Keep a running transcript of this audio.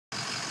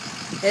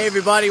Hey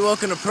everybody,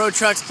 welcome to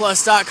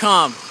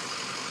ProTrucksPlus.com.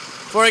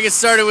 Before I get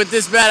started with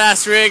this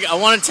badass rig, I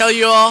want to tell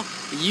you all,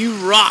 you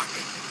rock.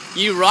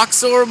 You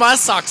rock-sore my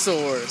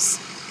sock-sores.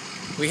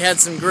 We had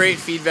some great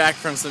feedback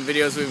from some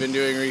videos we've been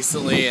doing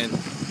recently, and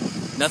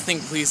nothing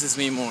pleases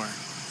me more.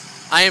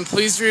 I am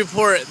pleased to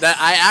report that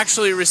I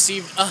actually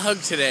received a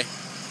hug today.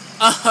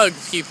 A hug,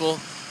 people.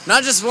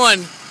 Not just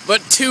one,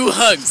 but 2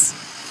 hugs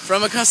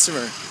from a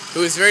customer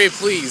who is very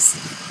pleased.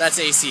 That's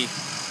AC.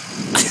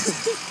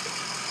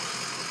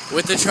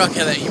 With the truck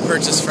that he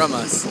purchased from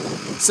us.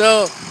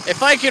 So,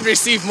 if I could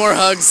receive more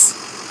hugs,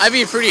 I'd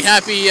be a pretty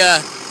happy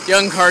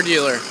young car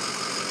dealer.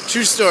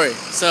 True story.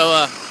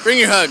 So, bring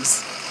your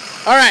hugs.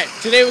 Alright,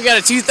 today we got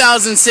a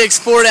 2006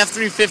 Ford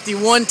F350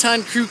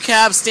 1-ton crew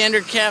cab,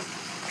 standard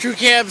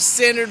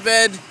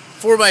bed,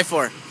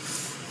 4x4.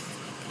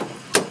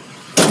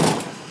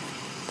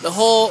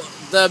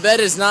 The bed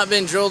has not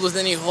been drilled with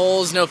any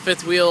holes, no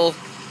fifth wheel,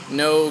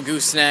 no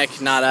gooseneck,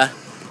 nada.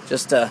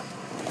 Just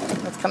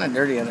that's kind of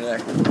dirty under there,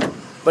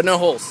 but no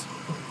holes.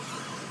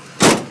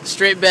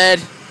 Straight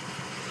bed,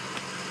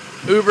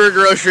 Uber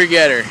grocery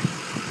getter.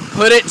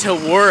 Put it to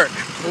work,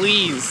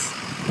 please.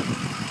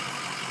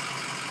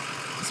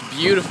 It's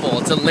beautiful.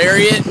 It's a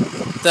Lariat,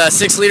 the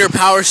 6-liter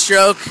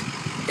Powerstroke.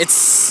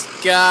 It's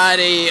got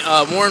a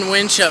Warn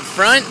Winch up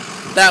front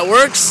that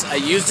works. I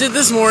used it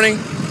this morning,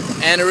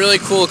 and a really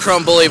cool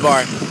chrome bully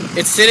bar.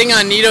 It's sitting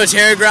on Nitto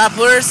Terra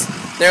grapplers.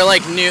 They're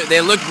like new.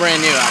 They look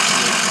brand new,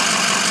 actually.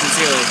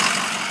 Sincerely.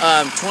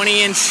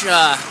 20-inch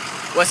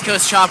West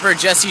Coast Chopper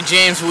Jesse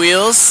James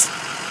wheels.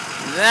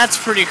 That's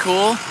pretty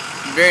cool.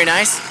 Very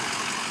nice.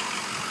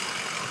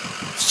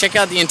 Let's check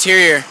out the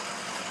interior.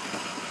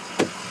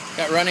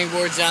 Got running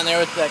boards down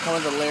there that come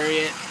with the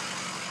Lariat.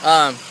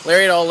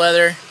 Lariat all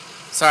leather.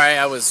 Sorry,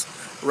 I was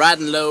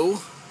riding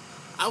low.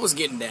 I was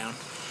getting down.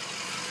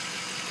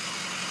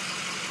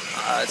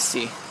 Let's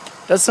see.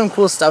 Does some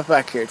cool stuff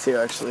back here too,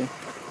 actually.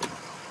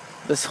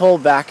 This whole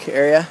back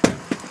area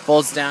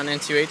folds down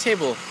into a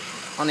table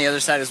on the other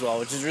side as well,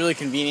 which is really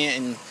convenient,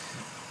 and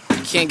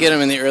you can't get them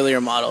in the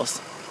earlier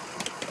models.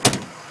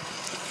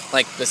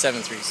 Like the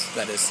 7.3s,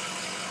 that is.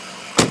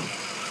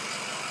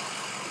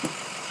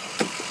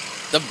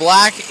 The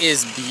black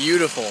is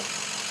beautiful.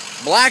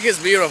 Black is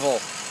beautiful.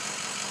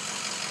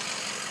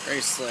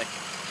 Very slick.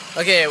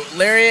 Okay,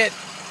 Lariat,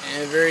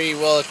 very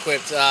well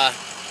equipped.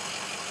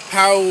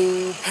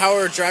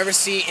 Power driver's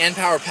seat and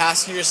power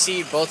passenger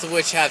seat, both of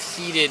which have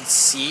heated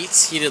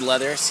seats, heated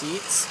leather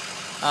seats.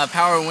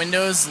 Power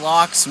windows,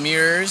 locks,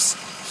 mirrors,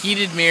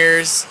 heated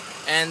mirrors,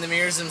 and the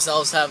mirrors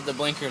themselves have the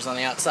blinkers on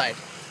the outside.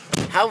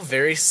 How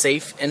very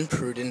safe and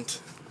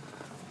prudent.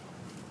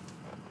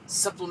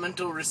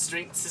 Supplemental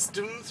restraint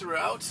system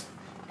throughout.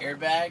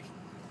 Airbag,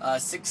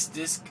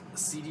 6-disc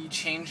CD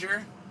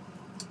changer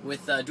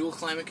with dual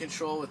climate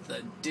control with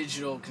the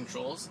digital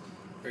controls.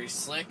 Very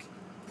slick.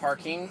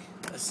 Parking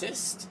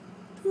assist.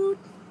 We'll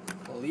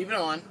leave it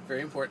on.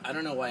 Very important. I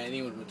don't know why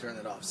anyone would turn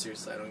it off.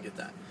 Seriously, I don't get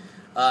that.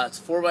 It's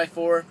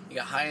 4x4. You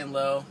got high and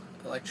low.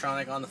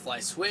 Electronic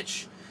on-the-fly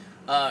switch.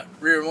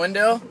 Rear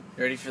window.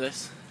 You ready for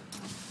this?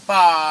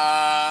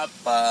 Let's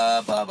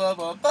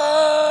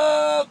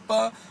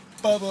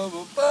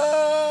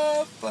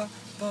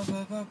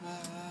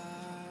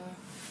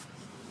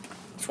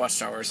watch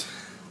Star Wars.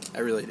 I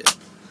really did.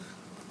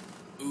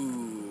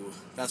 Ooh,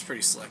 that's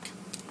pretty slick.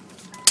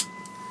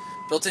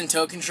 Built-in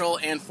tow control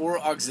and 4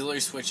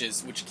 auxiliary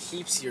switches, which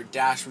keeps your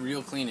dash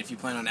real clean if you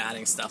plan on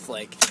adding stuff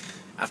like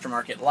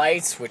aftermarket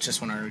lights, which this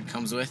one already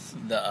comes with,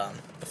 the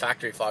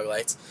factory fog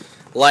lights.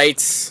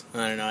 Lights,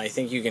 I don't know, I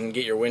think you can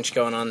get your winch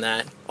going on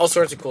that. All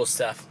sorts of cool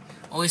stuff.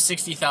 Only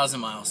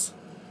 60,000 miles.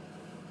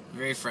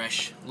 Very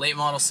fresh. Late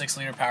model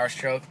 6-liter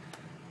Powerstroke.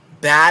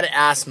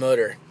 Badass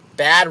motor.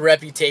 Bad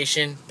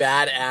reputation,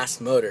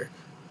 badass motor.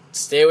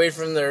 Stay away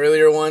from the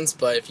earlier ones,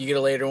 but if you get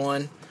a later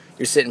one,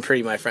 you're sitting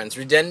pretty, my friends.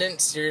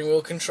 Redundant steering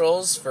wheel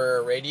controls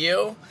for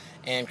radio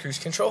and cruise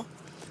control.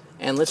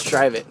 And let's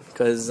drive it,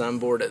 because I'm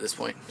bored at this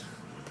point.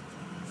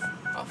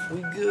 Off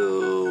we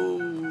go.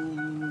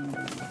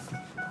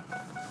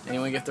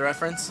 Anyone get the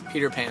reference?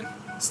 Peter Pan.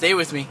 Stay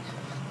with me.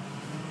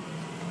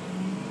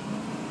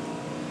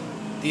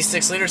 These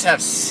 6-liters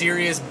have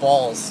serious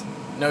balls.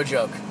 No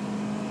joke.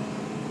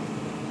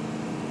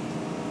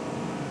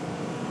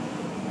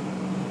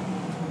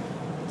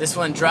 This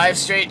one drives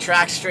straight,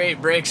 tracks straight,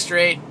 brakes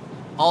straight.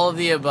 All of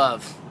the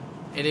above.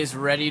 It is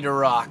ready to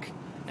rock.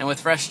 And with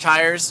fresh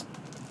tires,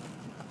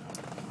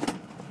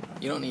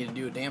 you don't need to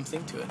do a damn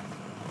thing to it.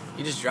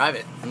 You just drive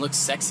it and look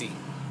sexy.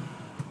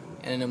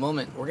 And in a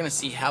moment, we're going to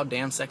see how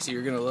damn sexy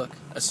you're going to look,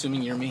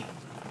 assuming you're me.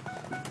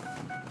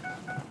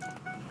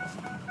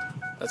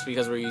 That's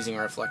because we're using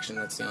a reflection.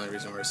 That's the only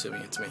reason we're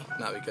assuming it's me.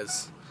 Not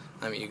because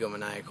I'm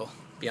egomaniacal.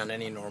 Beyond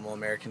any normal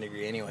American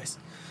degree anyways.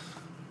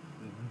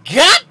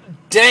 God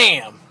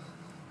damn!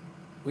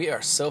 We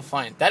are so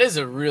fine. That is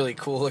a really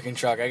cool looking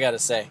truck, I gotta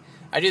say.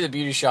 I do the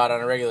beauty shot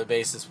on a regular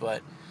basis,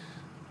 but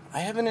I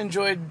haven't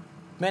enjoyed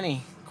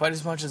many quite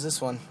as much as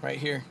this one right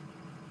here.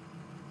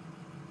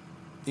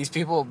 These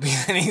people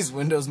behind these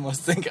windows must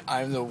think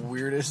I'm the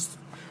weirdest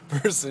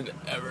person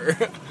ever.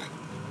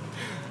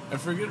 And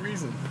for good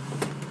reason.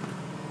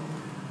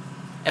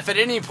 If at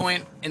any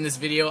point in this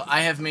video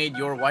I have made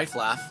your wife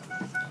laugh,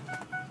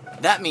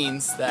 that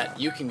means that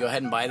you can go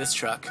ahead and buy this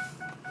truck.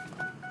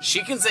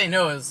 She can say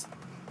no as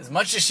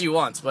much as she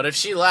wants, but if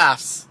she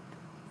laughs,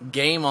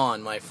 game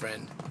on, my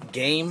friend.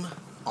 Game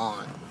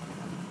on.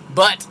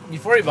 But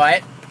before you buy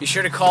it, be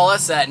sure to call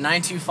us at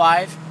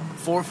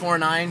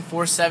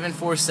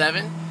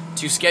 925-449-4747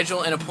 to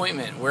schedule an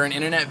appointment. We're an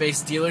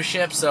internet-based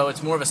dealership, so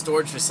it's more of a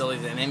storage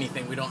facility than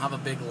anything. We don't have a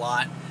big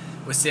lot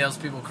with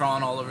salespeople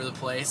crawling all over the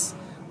place.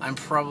 I'm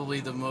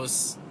probably the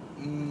most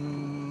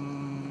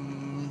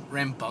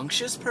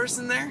rambunctious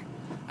person there,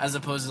 as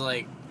opposed to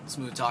like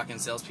smooth-talking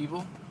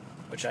salespeople,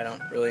 which I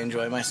don't really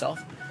enjoy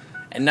myself.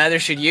 And neither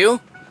should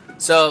you.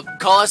 So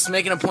call us,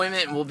 make an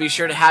appointment, and we'll be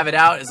sure to have it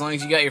out as long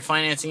as you got your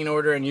financing in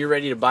order and you're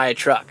ready to buy a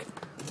truck.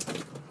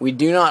 We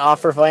do not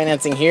offer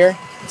financing here.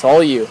 It's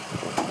all you.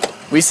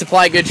 We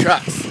supply good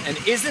trucks. And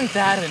isn't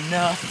that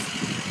enough?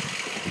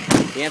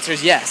 The answer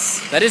is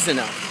yes. That is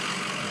enough.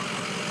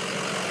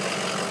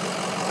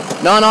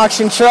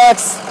 Non-auction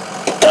trucks.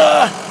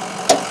 Ugh.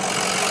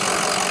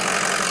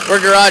 We're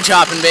garage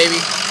hopping, baby.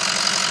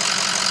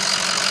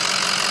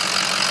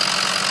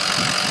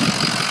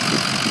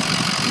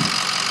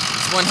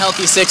 It's one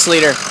healthy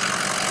 6-liter.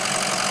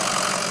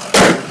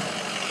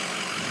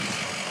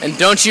 And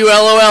don't you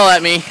LOL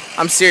at me.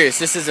 I'm serious.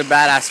 This is a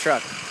badass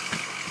truck.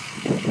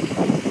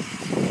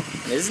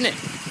 Isn't it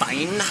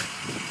fine?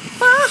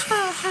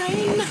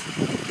 Fine.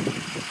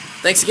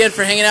 Thanks again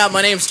for hanging out.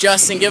 My name's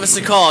Justin. Give us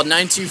a call,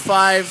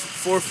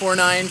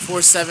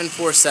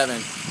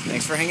 925-449-4747.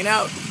 Thanks for hanging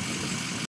out.